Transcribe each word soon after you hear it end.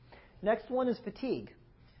Next one is fatigue.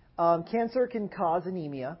 Cancer can cause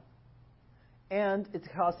anemia, and it's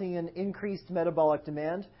causing an increased metabolic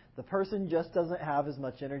demand. The person just doesn't have as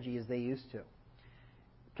much energy as they used to.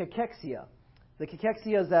 Cachexia. The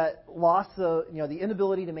cachexia is that loss of, the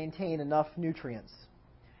inability to maintain enough nutrients.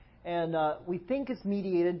 And we think it's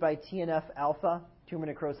mediated by TNF alpha, tumor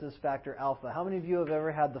necrosis factor alpha. How many of you have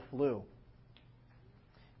ever had the flu?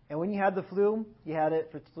 And when you had the flu, you had it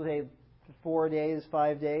for, say, 4 days,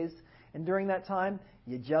 5 days, and during that time,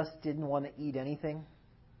 you just didn't want to eat anything.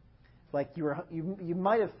 Like you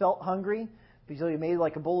might have felt hungry because you made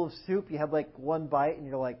like a bowl of soup, you had like one bite, and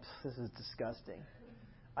you're like, this is disgusting.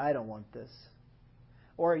 I don't want this.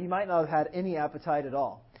 Or you might not have had any appetite at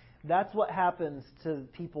all. That's what happens to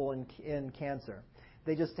people in cancer.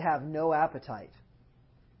 They just have no appetite.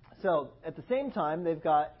 So at the same time, they've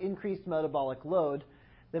got increased metabolic load.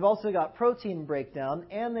 They've also got protein breakdown,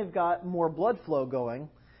 and they've got more blood flow going,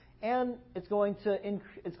 and it's going to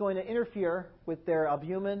interfere with their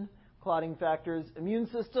albumin, clotting factors, immune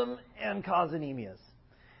system, and cause anemias.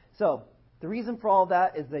 So the reason for all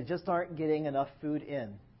that is they just aren't getting enough food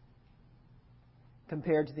in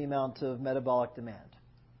compared to the amount of metabolic demand.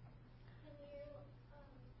 Can you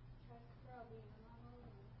check for albumin level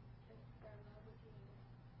and if they're low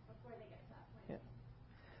before they get to that point?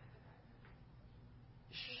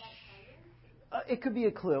 Yeah. It could be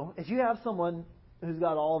a clue. If you have someone who's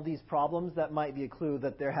got all of these problems, that might be a clue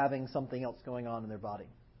that they're having something else going on in their body.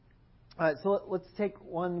 All right, so let's take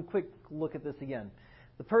one quick look at this again.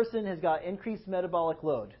 The person has got increased metabolic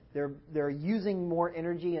load. They're using more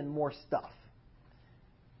energy and more stuff.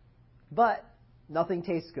 But nothing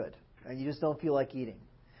tastes good, and you just don't feel like eating.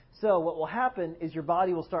 So what will happen is your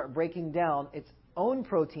body will start breaking down its own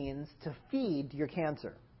proteins to feed your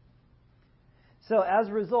cancer. So as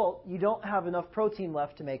a result, you don't have enough protein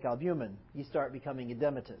left to make albumin. You start becoming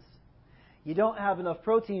edematous. You don't have enough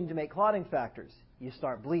protein to make clotting factors. You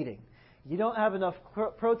start bleeding. You don't have enough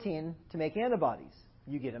protein to make antibodies.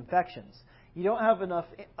 You get infections. You don't have enough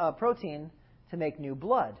protein to make new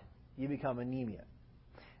blood. You become anemia.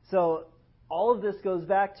 So all of this goes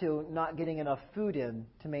back to not getting enough food in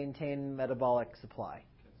to maintain metabolic supply.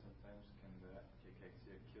 Can that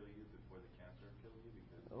cachexia kill you before the cancer kills you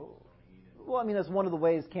because you don't eat it? Well, I mean, that's one of the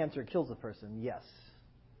ways cancer kills a person, yes.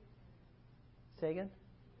 Say again?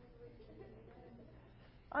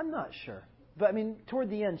 I'm not sure. But, I mean, toward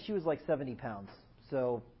the end, she was like 70 pounds.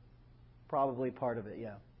 So probably part of it,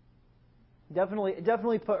 yeah.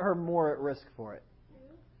 Definitely put her more at risk for it.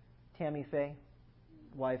 Tammy Faye,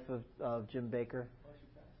 wife of Jim Baker.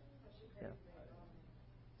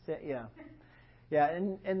 Yeah. Yeah,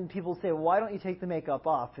 and people say, well, why don't you take the makeup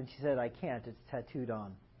off? And she said, I can't. It's tattooed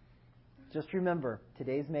on. Just remember,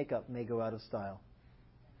 today's makeup may go out of style.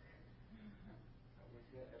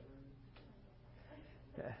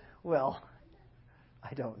 Well,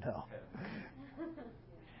 I don't know.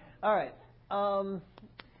 All right.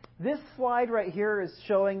 This slide right here is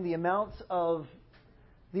showing the amounts of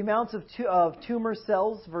tumor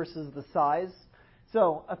cells versus the size.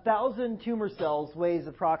 So 1,000 tumor cells weighs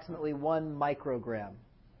approximately 1 microgram.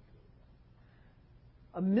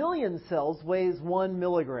 1 million cells weighs 1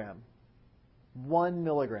 milligram. 1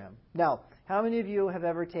 milligram. Now, how many of you have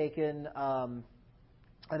ever taken an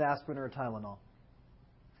aspirin or a Tylenol?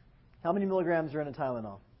 How many milligrams are in a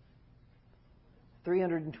Tylenol?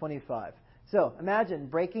 325. So imagine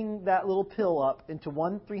breaking that little pill up into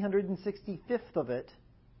 1/365th of it.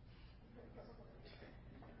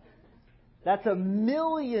 That's 1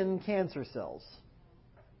 million cancer cells.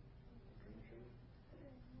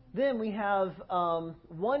 Then we have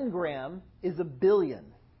 1 gram is 1 billion.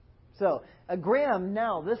 So a gram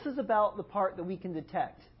now, this is about the part that we can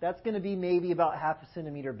detect. That's going to be maybe about 0.5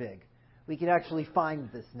 centimeter big. We can actually find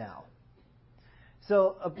this now.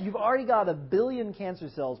 So you've already got 1 billion cancer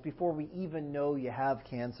cells before we even know you have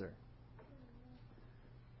cancer.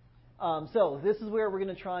 So this is where we're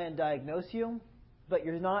going to try and diagnose you, but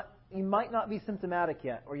you might not be symptomatic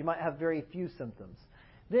yet, or you might have very few symptoms.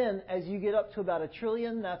 Then, as you get up to about 1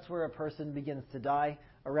 trillion, that's where a person begins to die,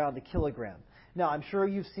 around 1 kilogram. Now, I'm sure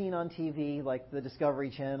you've seen on TV, like the Discovery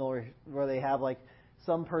Channel, where they have like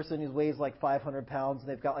some person who weighs like 500 pounds, and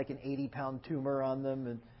they've got like an 80-pound tumor on them,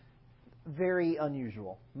 and very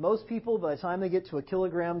unusual. Most people, by the time they get to 1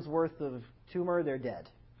 kilogram's worth of tumor, they're dead.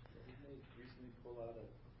 Didn't they recently pull out a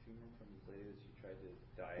tumor from this lady that she tried to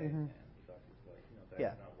diet, and the doctor's like,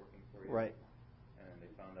 diet's not working for you. Right. And then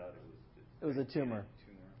they found out it was a tumor.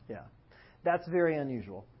 Yeah. That's very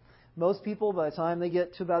unusual. Most people, by the time they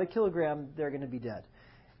get to about 1 kilogram, they're going to be dead.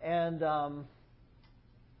 And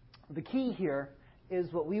the key here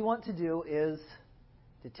is what we want to do is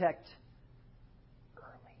Detect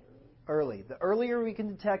early. The earlier we can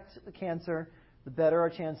detect the cancer, the better our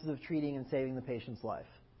chances of treating and saving the patient's life.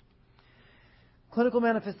 Clinical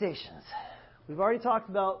manifestations. We've already talked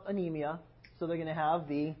about anemia, so they're going to have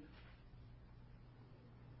the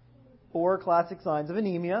 4 classic signs of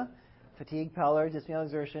anemia: fatigue, pallor, dyspnea,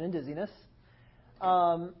 exertion, and dizziness.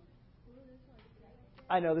 I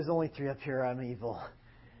know there's only 3 up here. I'm evil.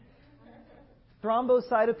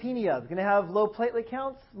 Thrombocytopenia. They're going to have low platelet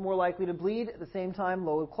counts, more likely to bleed. At the same time,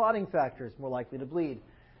 low clotting factors, more likely to bleed.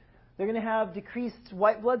 They're going to have decreased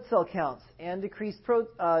white blood cell counts and decreased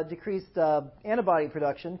antibody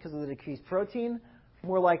production because of the decreased protein,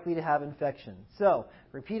 more likely to have infection. So,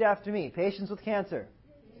 repeat after me. Patients with cancer.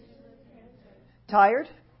 Tired?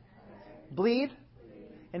 Bleed?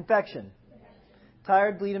 Infection.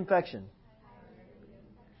 Tired, bleed, infection.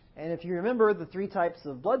 And if you remember the 3 types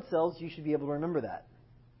of blood cells, you should be able to remember that.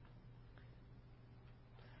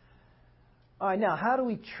 All right, now, how do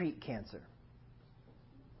we treat cancer?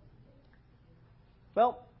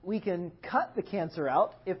 Well, we can cut the cancer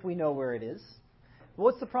out if we know where it is.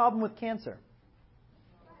 What's the problem with cancer?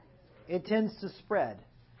 It tends to spread.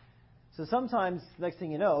 So sometimes, next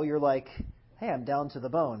thing you know, you're like, hey, I'm down to the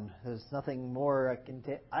bone. There's nothing more I can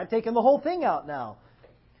take. I've taken the whole thing out now.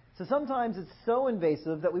 So sometimes it's so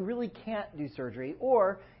invasive that we really can't do surgery.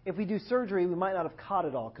 Or if we do surgery, we might not have caught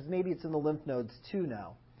it all because maybe it's in the lymph nodes too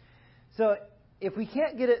now. So if we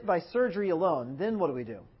can't get it by surgery alone, then what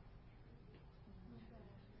do?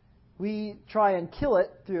 We try and kill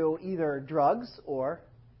it through either drugs or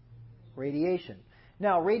radiation.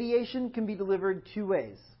 Now, radiation can be delivered 2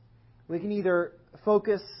 ways. We can either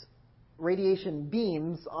focus radiation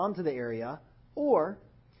beams onto the area, or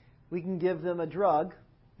we can give them a drug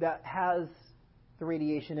that has the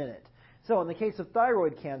radiation in it. So in the case of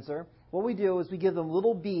thyroid cancer, what we do is we give them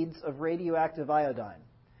little beads of radioactive iodine.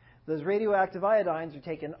 Those radioactive iodines are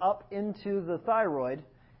taken up into the thyroid,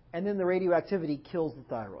 and then the radioactivity kills the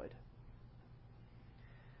thyroid.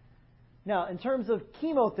 Now, in terms of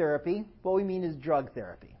chemotherapy, what we mean is drug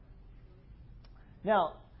therapy.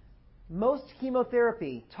 Now, most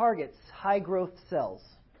chemotherapy targets high-growth cells,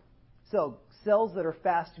 so cells that are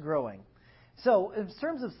fast-growing. So, in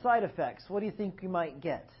terms of side effects, what do you think you might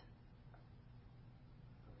get?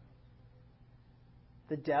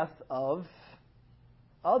 The death of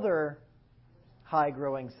other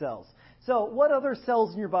high-growing cells. So, what other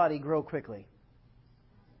cells in your body grow quickly?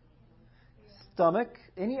 Stomach,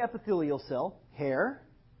 any epithelial cell, hair,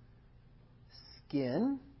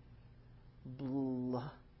 skin,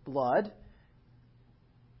 blood.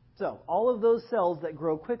 So, all of those cells that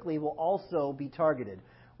grow quickly will also be targeted,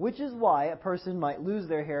 which is why a person might lose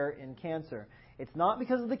their hair in cancer. It's not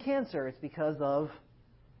because of the cancer, it's because of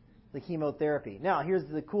the chemotherapy. Now, here's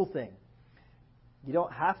the cool thing. You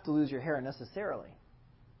don't have to lose your hair necessarily.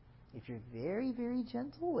 If you're very, very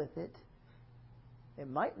gentle with it, it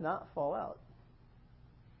might not fall out.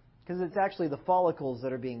 Because it's actually the follicles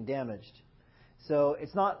that are being damaged. So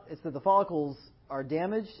it's that the follicles are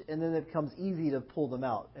damaged and then it becomes easy to pull them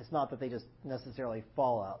out. It's not that they just necessarily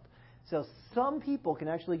fall out. So some people can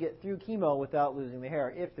actually get through chemo without losing the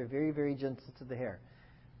hair if they're very, very gentle to the hair.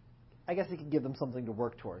 I guess it could give them something to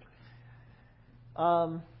work toward.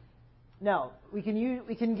 Now, we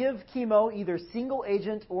can give chemo either single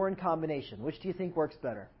agent or in combination. Which do you think works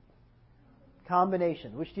better?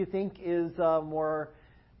 Combination. Which do you think is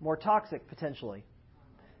more toxic, potentially?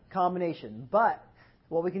 Combination. But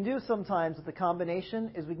what we can do sometimes with the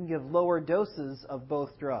combination is we can give lower doses of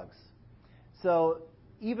both drugs. So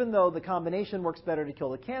even though the combination works better to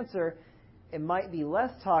kill the cancer, it might be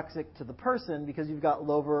less toxic to the person because you've got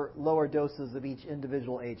lower doses of each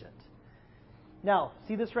individual agent. Now,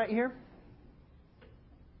 see this right here?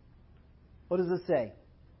 What does this say?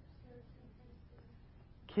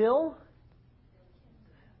 Kill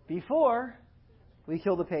before we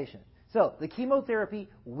kill the patient. So the chemotherapy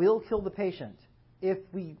will kill the patient if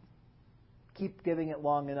we keep giving it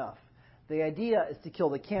long enough. The idea is to kill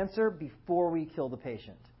the cancer before we kill the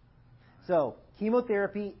patient. So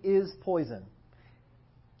chemotherapy is poison.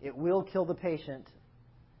 It will kill the patient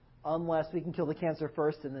unless we can kill the cancer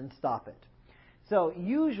first and then stop it. So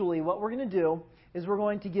usually what we're going to do is we're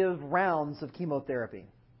going to give rounds of chemotherapy.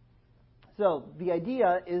 So the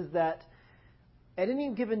idea is that at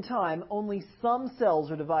any given time, only some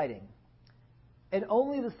cells are dividing. And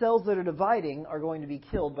only the cells that are dividing are going to be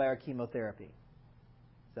killed by our chemotherapy.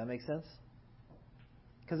 Does that make sense?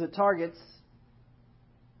 Because it targets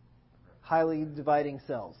highly dividing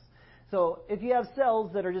cells. So if you have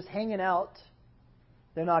cells that are just hanging out,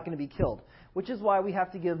 they're not going to be killed, which is why we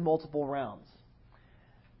have to give multiple rounds.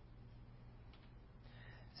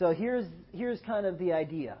 So here's kind of the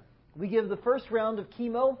idea. We give the first round of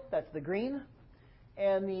chemo, that's the green,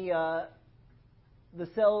 and the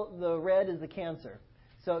red is the cancer.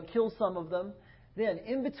 So it kills some of them. Then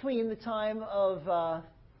in between the time of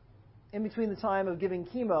giving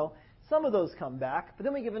chemo, some of those come back, but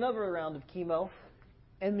then we give another round of chemo,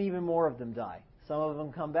 and even more of them die. Some of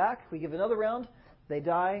them come back. We give another round. They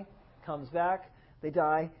die, comes back. They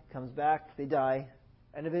die, comes back. They die,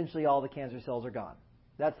 and eventually all the cancer cells are gone.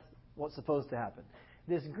 That's what's supposed to happen.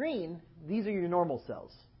 This green, these are your normal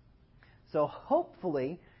cells. So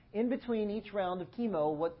hopefully, in between each round of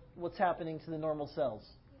chemo, what's happening to the normal cells?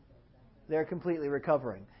 They're completely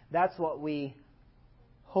recovering. That's what we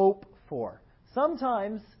hope for.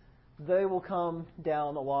 Sometimes they will come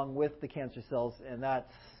down along with the cancer cells, and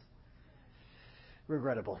that's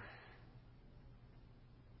regrettable.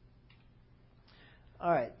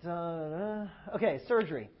 All right. Okay,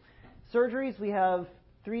 surgery. Surgeries, we have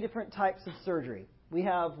 3 different types of surgery. We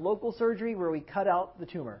have local surgery where we cut out the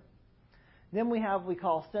tumor. Then we have what we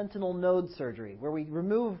call sentinel node surgery, where we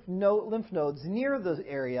remove lymph nodes near the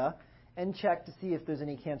area and check to see if there's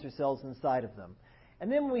any cancer cells inside of them.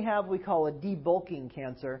 And then we have what we call a debulking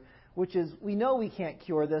cancer, which is, we know we can't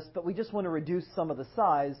cure this, but we just want to reduce some of the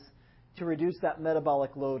size to reduce that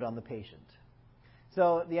metabolic load on the patient.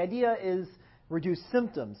 So the idea is reduce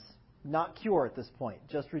symptoms, not cure at this point,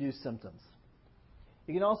 just reduce symptoms.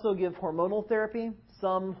 You can also give hormonal therapy.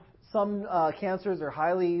 Some cancers are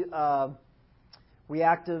highly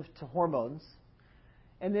reactive to hormones.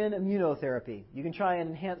 And then immunotherapy. You can try and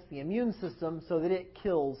enhance the immune system so that it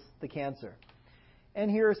kills the cancer. And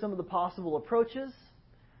here are some of the possible approaches.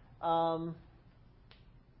 I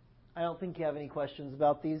don't think you have any questions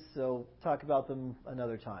about these, so talk about them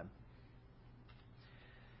another time.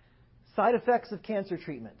 Side effects of cancer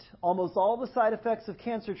treatment. Almost all the side effects of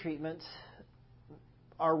cancer treatment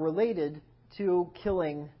are related to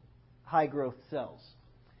killing high growth cells.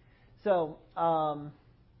 So, Now,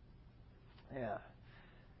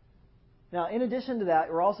 in addition to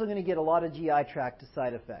that, we're also going to get a lot of GI tract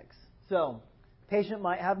side effects. So, patient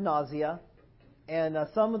might have nausea, and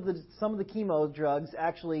some of the chemo drugs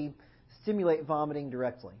actually stimulate vomiting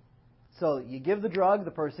directly. So, you give the drug,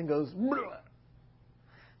 the person goes, bleh.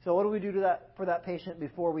 So what do we do for that patient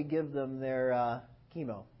before we give them their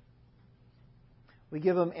chemo? We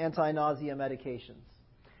give them anti-nausea medications.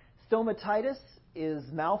 Stomatitis is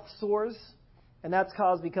mouth sores, and that's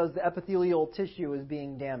caused because the epithelial tissue is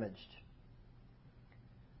being damaged.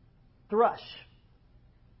 Thrush.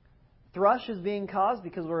 Thrush is being caused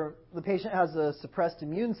because the patient has a suppressed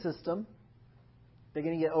immune system. They're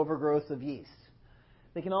going to get overgrowth of yeast.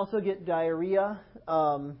 They can also get diarrhea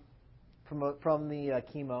from the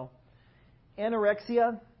chemo.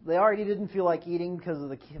 Anorexia, they already didn't feel like eating because of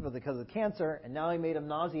the cancer, and now he made them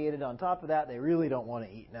nauseated on top of that. They really don't want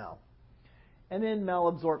to eat now. And then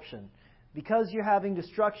malabsorption. Because you're having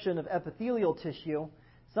destruction of epithelial tissue,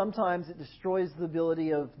 sometimes it destroys the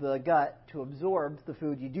ability of the gut to absorb the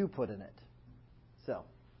food you do put in it. So,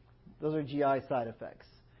 those are GI side effects.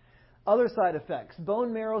 Other side effects,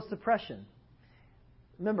 bone marrow suppression.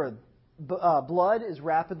 Remember, blood is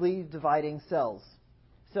rapidly dividing cells.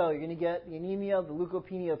 So you're going to get the anemia, the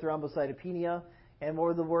leukopenia, thrombocytopenia, and what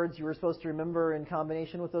were the words you were supposed to remember in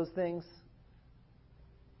combination with those things?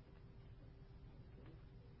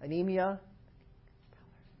 Anemia,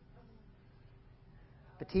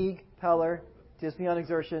 fatigue, pallor, dyspnea on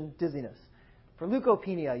exertion, dizziness. For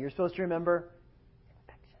leukopenia, you're supposed to remember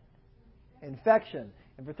infection.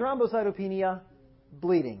 And for thrombocytopenia,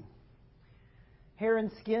 bleeding. Hair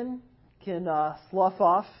and skin can slough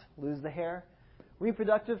off, lose the hair.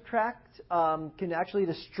 Reproductive tract can actually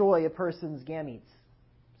destroy a person's gametes,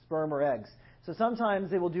 sperm or eggs. So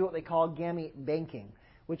sometimes they will do what they call gamete banking,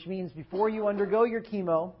 which means before you undergo your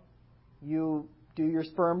chemo, you do your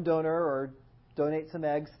sperm donor or donate some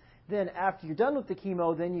eggs. Then after you're done with the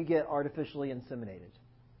chemo, then you get artificially inseminated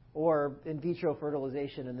or in vitro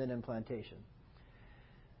fertilization and then implantation.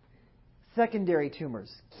 Secondary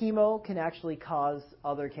tumors. Chemo can actually cause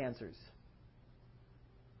other cancers.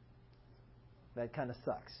 That kind of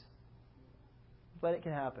sucks. But it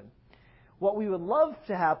can happen. What we would love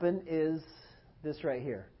to happen is this right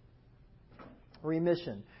here.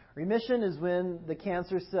 Remission. Remission is when the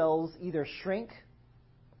cancer cells either shrink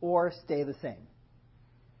or stay the same.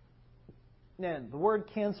 Then, the word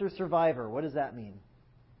cancer survivor, what does that mean?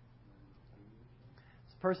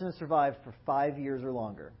 This person has survived for 5 years or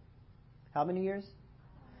longer. How many years?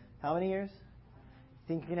 How many years?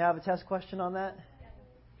 Think you can have a test question on that?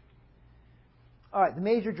 All right, the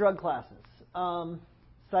major drug classes.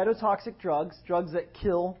 Cytotoxic drugs, drugs that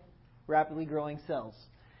kill rapidly growing cells.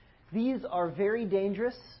 These are very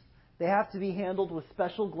dangerous. They have to be handled with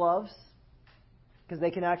special gloves because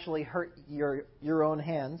they can actually hurt your own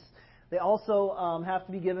hands. They also have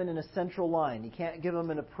to be given in a central line. You can't give them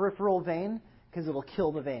in a peripheral vein because it'll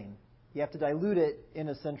kill the vein. You have to dilute it in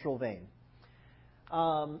a central vein.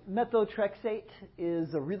 Methotrexate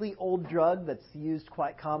is a really old drug that's used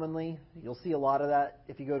quite commonly. You'll see a lot of that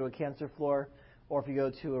if you go to a cancer floor or if you go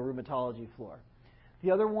to a rheumatology floor.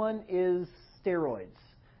 The other one is steroids.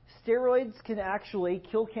 Steroids can actually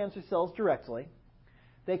kill cancer cells directly.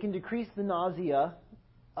 They can decrease the nausea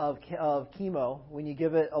of chemo when you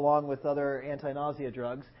give it along with other anti-nausea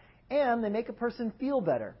drugs. And they make a person feel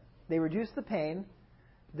better. They reduce the pain.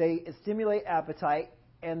 They stimulate appetite.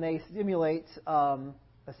 And they stimulate a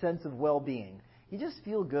sense of well-being. You just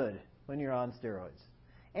feel good when you're on steroids.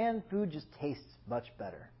 And food just tastes much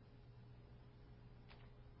better.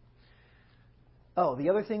 Oh, the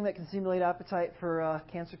other thing that can stimulate appetite for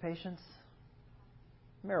cancer patients?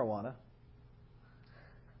 Marijuana.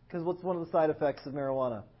 Because what's one of the side effects of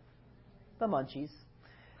marijuana? The munchies.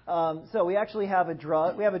 So we actually have a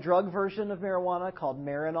drug. We have a drug version of marijuana called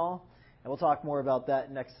Marinol, and we'll talk more about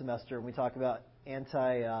that next semester when we talk about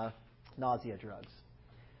anti-nausea drugs.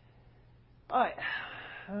 All right.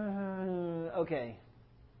 Okay.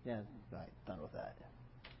 Yeah. All right. Done with that.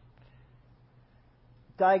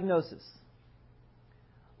 Diagnosis.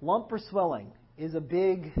 Lump or swelling is a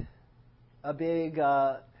big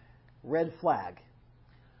red flag.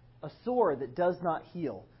 A sore that does not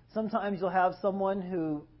heal. Sometimes you'll have someone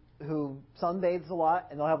who sunbathes a lot,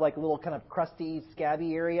 and they'll have like a little kind of crusty,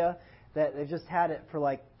 scabby area that they've just had it for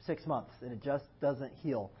like 6 months, and it just doesn't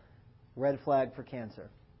heal. Red flag for cancer.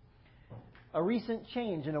 A recent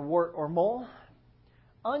change in a wart or mole.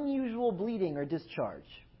 Unusual bleeding or discharge.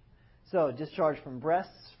 So discharge from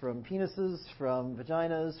breasts, from penises, from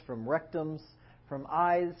vaginas, from rectums, from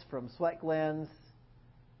eyes, from sweat glands.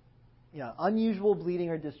 Unusual bleeding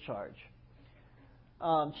or discharge.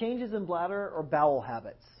 Changes in bladder or bowel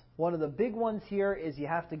habits. One of the big ones here is you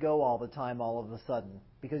have to go all the time all of a sudden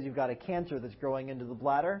because you've got a cancer that's growing into the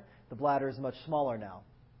bladder. The bladder is much smaller now.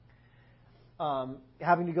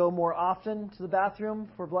 Having to go more often to the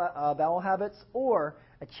bathroom for bowel habits, or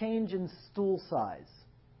a change in stool size.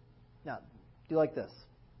 Now, do like this.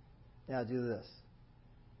 Now do this.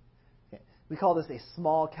 Okay. We call this a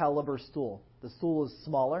small caliber stool. The stool is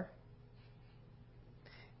smaller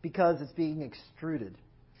because it's being extruded.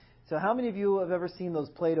 So how many of you have ever seen those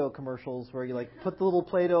Play-Doh commercials where you put the little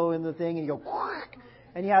Play-Doh in the thing and you go,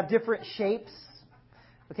 and you have different shapes?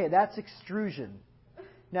 Okay, that's extrusion.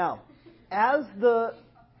 Now,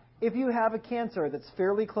 if you have a cancer that's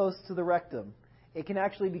fairly close to the rectum, the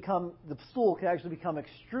stool can actually become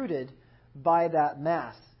extruded by that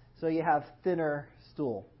mass. So you have thinner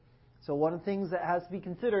stool. So one of the things that has to be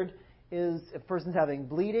considered is if a person's having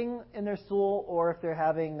bleeding in their stool or if they're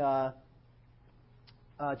having a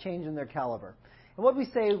change in their caliber. And what we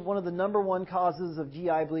say one of the number one causes of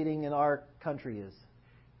GI bleeding in our country is?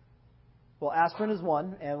 Well, aspirin is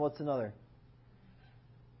one, and what's another?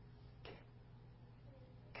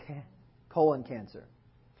 Colon cancer.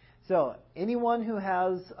 So anyone who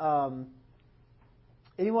has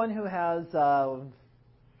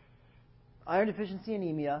iron deficiency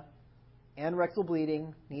anemia and rectal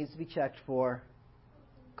bleeding needs to be checked for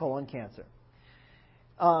colon cancer.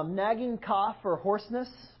 Nagging cough or hoarseness,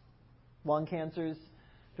 lung cancers,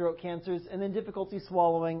 throat cancers, and then difficulty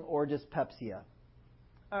swallowing or dyspepsia.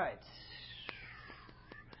 All right.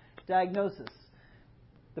 Diagnosis.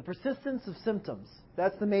 The persistence of symptoms.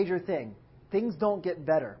 That's the major thing. Things don't get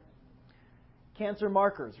better. Cancer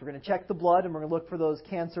markers. We're going to check the blood and we're going to look for those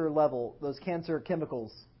cancer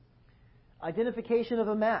chemicals. Identification of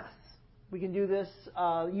a mass. We can do this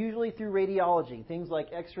usually through radiology. Things like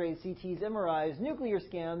X-rays, CTs, MRIs, nuclear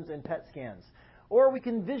scans, and PET scans. Or we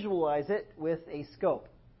can visualize it with a scope.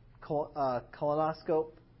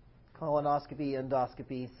 Colonoscope, colonoscopy,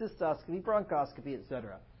 endoscopy, cystoscopy, bronchoscopy,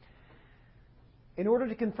 etc. In order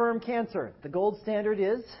to confirm cancer, the gold standard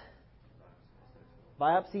is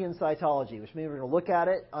biopsy and cytology, which means we're going to look at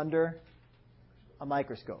it under a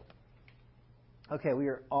microscope. Okay, we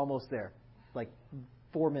are almost there. Like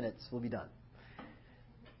 4 minutes, we'll be done.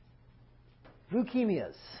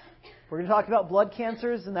 Leukemias. We're going to talk about blood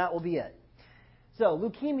cancers, and that will be it. So,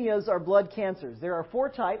 leukemias are blood cancers. There are 4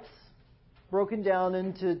 types, broken down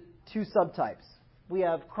into 2 subtypes. We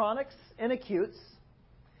have chronics and acutes,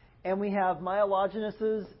 and we have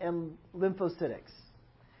myelogenouses and lymphocytics.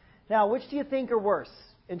 Now, which do you think are worse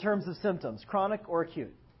in terms of symptoms, chronic or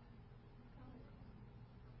acute?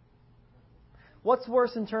 What's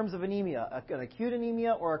worse in terms of anemia, an acute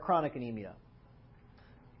anemia or a chronic anemia?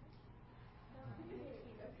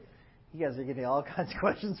 You guys are getting all kinds of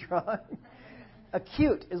questions wrong.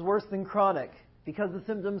 Acute is worse than chronic because the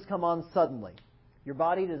symptoms come on suddenly. Your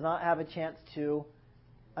body does not have a chance to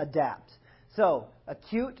adapt. So,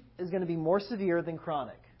 acute is going to be more severe than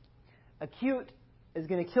chronic. Acute is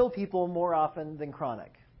going to kill people more often than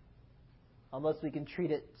chronic, unless we can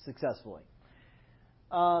treat it successfully.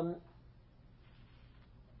 So,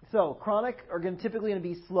 chronic are typically going to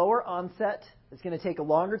be slower onset. It's going to take a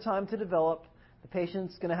longer time to develop. The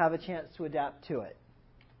patient's going to have a chance to adapt to it.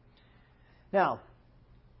 Now,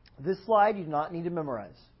 this slide you do not need to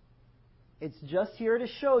memorize. It's just here to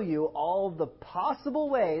show you all of the possible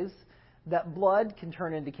ways that blood can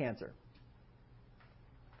turn into cancer.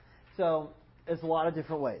 So, it's a lot of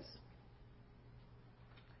different ways.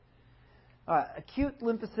 All right, acute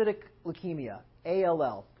lymphocytic leukemia,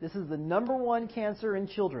 ALL. This is the number one cancer in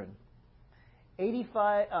children.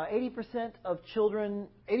 80% of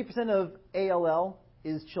ALL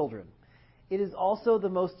is children. It is also the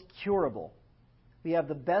most curable. We have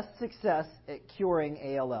the best success at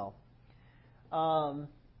curing ALL.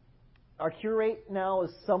 Our cure rate now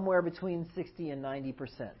is somewhere between 60 and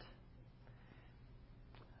 90%.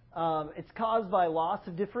 It's caused by loss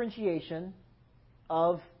of differentiation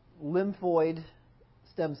of lymphoid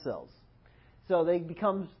stem cells. So they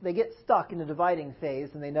get stuck in a dividing phase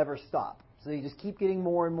and they never stop. So you just keep getting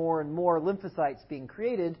more and more and more lymphocytes being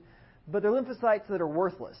created, but they're lymphocytes that are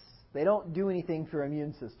worthless. They don't do anything for your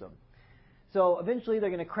immune system. So eventually they're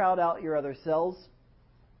going to crowd out your other cells,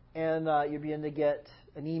 and you begin to get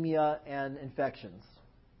anemia and infections.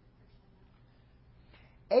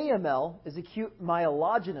 AML is acute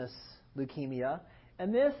myelogenous leukemia,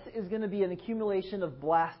 and this is going to be an accumulation of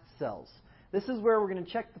blast cells. This is where we're going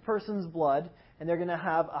to check the person's blood, and they're going to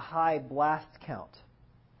have a high blast count.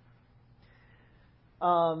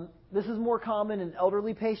 This is more common in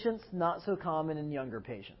elderly patients, not so common in younger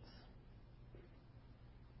patients.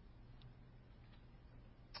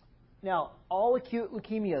 Now, all acute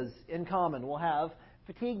leukemias in common will have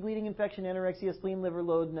fatigue, bleeding, infection, anorexia, spleen, liver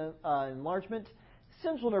load enlargement,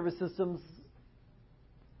 central nervous systems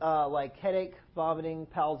like headache, vomiting,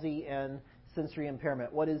 palsy, and sensory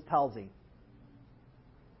impairment. What is palsy?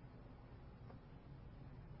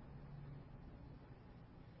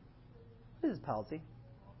 What is palsy?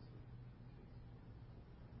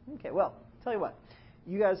 Okay, well, tell you what.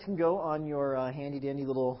 You guys can go on your handy-dandy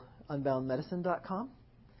little unboundmedicine.com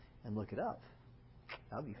and look it up.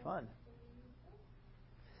 That would be fun.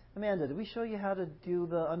 Amanda, did we show you how to do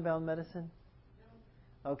the Unbound Medicine?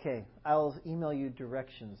 No. Okay, I'll email you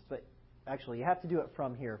directions, but actually you have to do it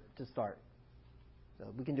from here to start. So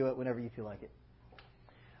we can do it whenever you feel like it.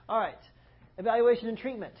 All right, evaluation and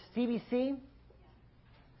treatment. CBC,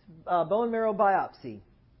 bone marrow biopsy.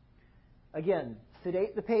 Again,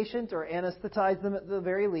 sedate the patient or anesthetize them at the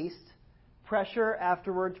very least. Pressure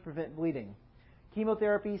afterward to prevent bleeding.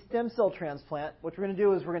 Chemotherapy, stem cell transplant. What we're going to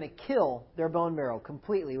do is we're going to kill their bone marrow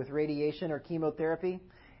completely with radiation or chemotherapy.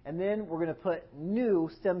 And then we're going to put new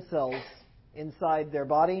stem cells inside their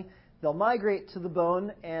body. They'll migrate to the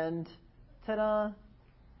bone and, ta-da,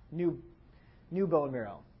 new bone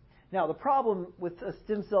marrow. Now, the problem with a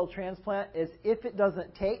stem cell transplant is if it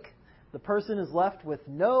doesn't take, the person is left with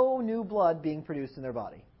no new blood being produced in their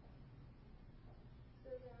body.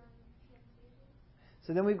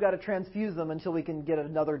 So then we've got to transfuse them until we can get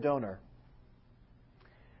another donor.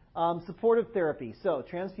 Supportive therapy. So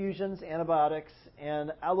transfusions, antibiotics,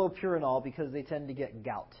 and allopurinol because they tend to get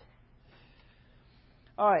gout.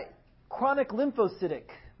 All right. Chronic lymphocytic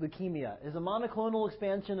leukemia is a monoclonal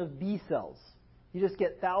expansion of B cells. You just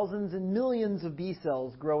get thousands and millions of B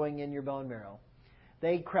cells growing in your bone marrow.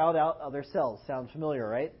 They crowd out other cells. Sounds familiar,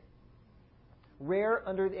 right? Rare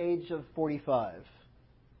under the age of 45.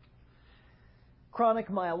 Chronic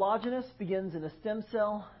myelogenous begins in a stem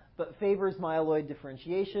cell, but favors myeloid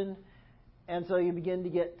differentiation, and so you begin to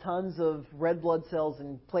get tons of red blood cells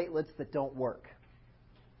and platelets that don't work.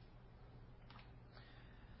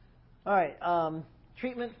 All right,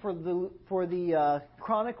 treatment for the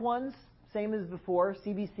chronic ones, same as before,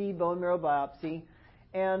 CBC, bone marrow biopsy,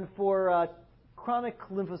 and for chronic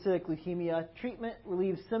lymphocytic leukemia, treatment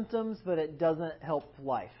relieves symptoms, but it doesn't help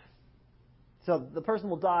life. So the person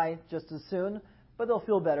will die just as soon, but they'll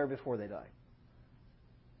feel better before they die.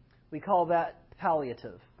 We call that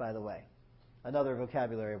palliative, by the way. Another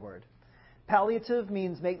vocabulary word. Palliative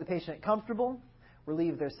means make the patient comfortable,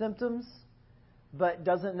 relieve their symptoms, but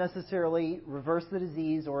doesn't necessarily reverse the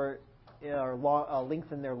disease or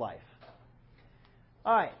lengthen their life.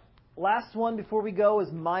 All right, last one before we go is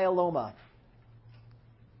myeloma.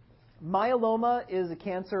 Myeloma is a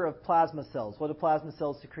cancer of plasma cells. What do plasma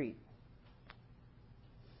cells secrete?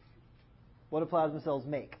 What do plasma cells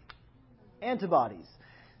make? Antibodies.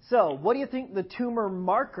 So, what do you think the tumor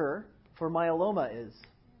marker for myeloma is?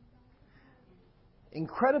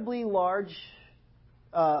 Incredibly large,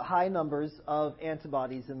 high numbers of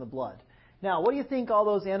antibodies in the blood. Now, what do you think all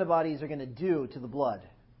those antibodies are going to do to the blood?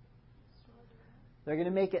 They're going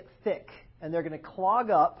to make it thick, and they're going to clog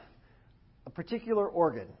up a particular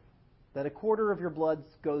organ that a quarter of your blood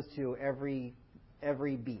goes to every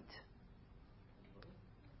beat.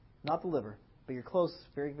 Not the liver, but you're close,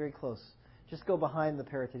 very, very close. Just go behind the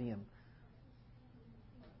peritoneum.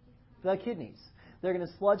 The kidneys. They're going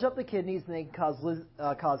to sludge up the kidneys, and they can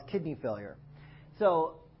cause kidney failure.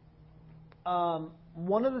 So,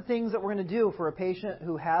 one of the things that we're going to do for a patient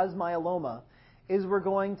who has myeloma is we're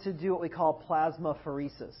going to do what we call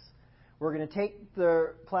plasmapheresis. We're going to take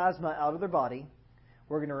the plasma out of their body.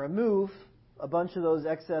 We're going to remove a bunch of those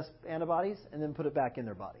excess antibodies and then put it back in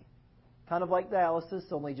their body. Kind of like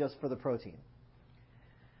dialysis, only just for the protein.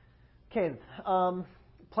 Okay,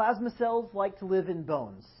 plasma cells like to live in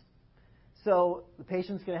bones. So the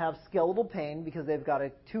patient's going to have skeletal pain because they've got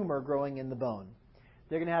a tumor growing in the bone.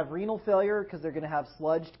 They're going to have renal failure because they're going to have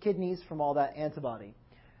sludged kidneys from all that antibody.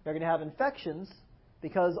 They're going to have infections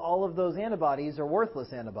because all of those antibodies are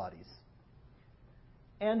worthless antibodies.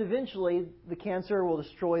 And eventually, the cancer will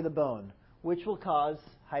destroy the bone, which will cause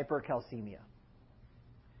hypercalcemia.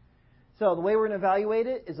 So the way we're going to evaluate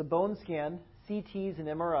it is a bone scan, CTs and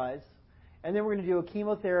MRIs, and then we're going to do a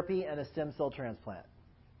chemotherapy and a stem cell transplant.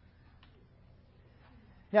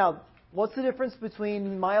 Now, what's the difference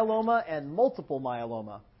between myeloma and multiple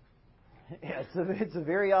myeloma? Yeah, it's a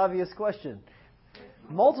very obvious question.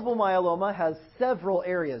 Multiple myeloma has several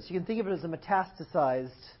areas. You can think of it as a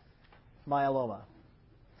metastasized myeloma.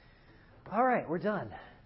 All right, we're done.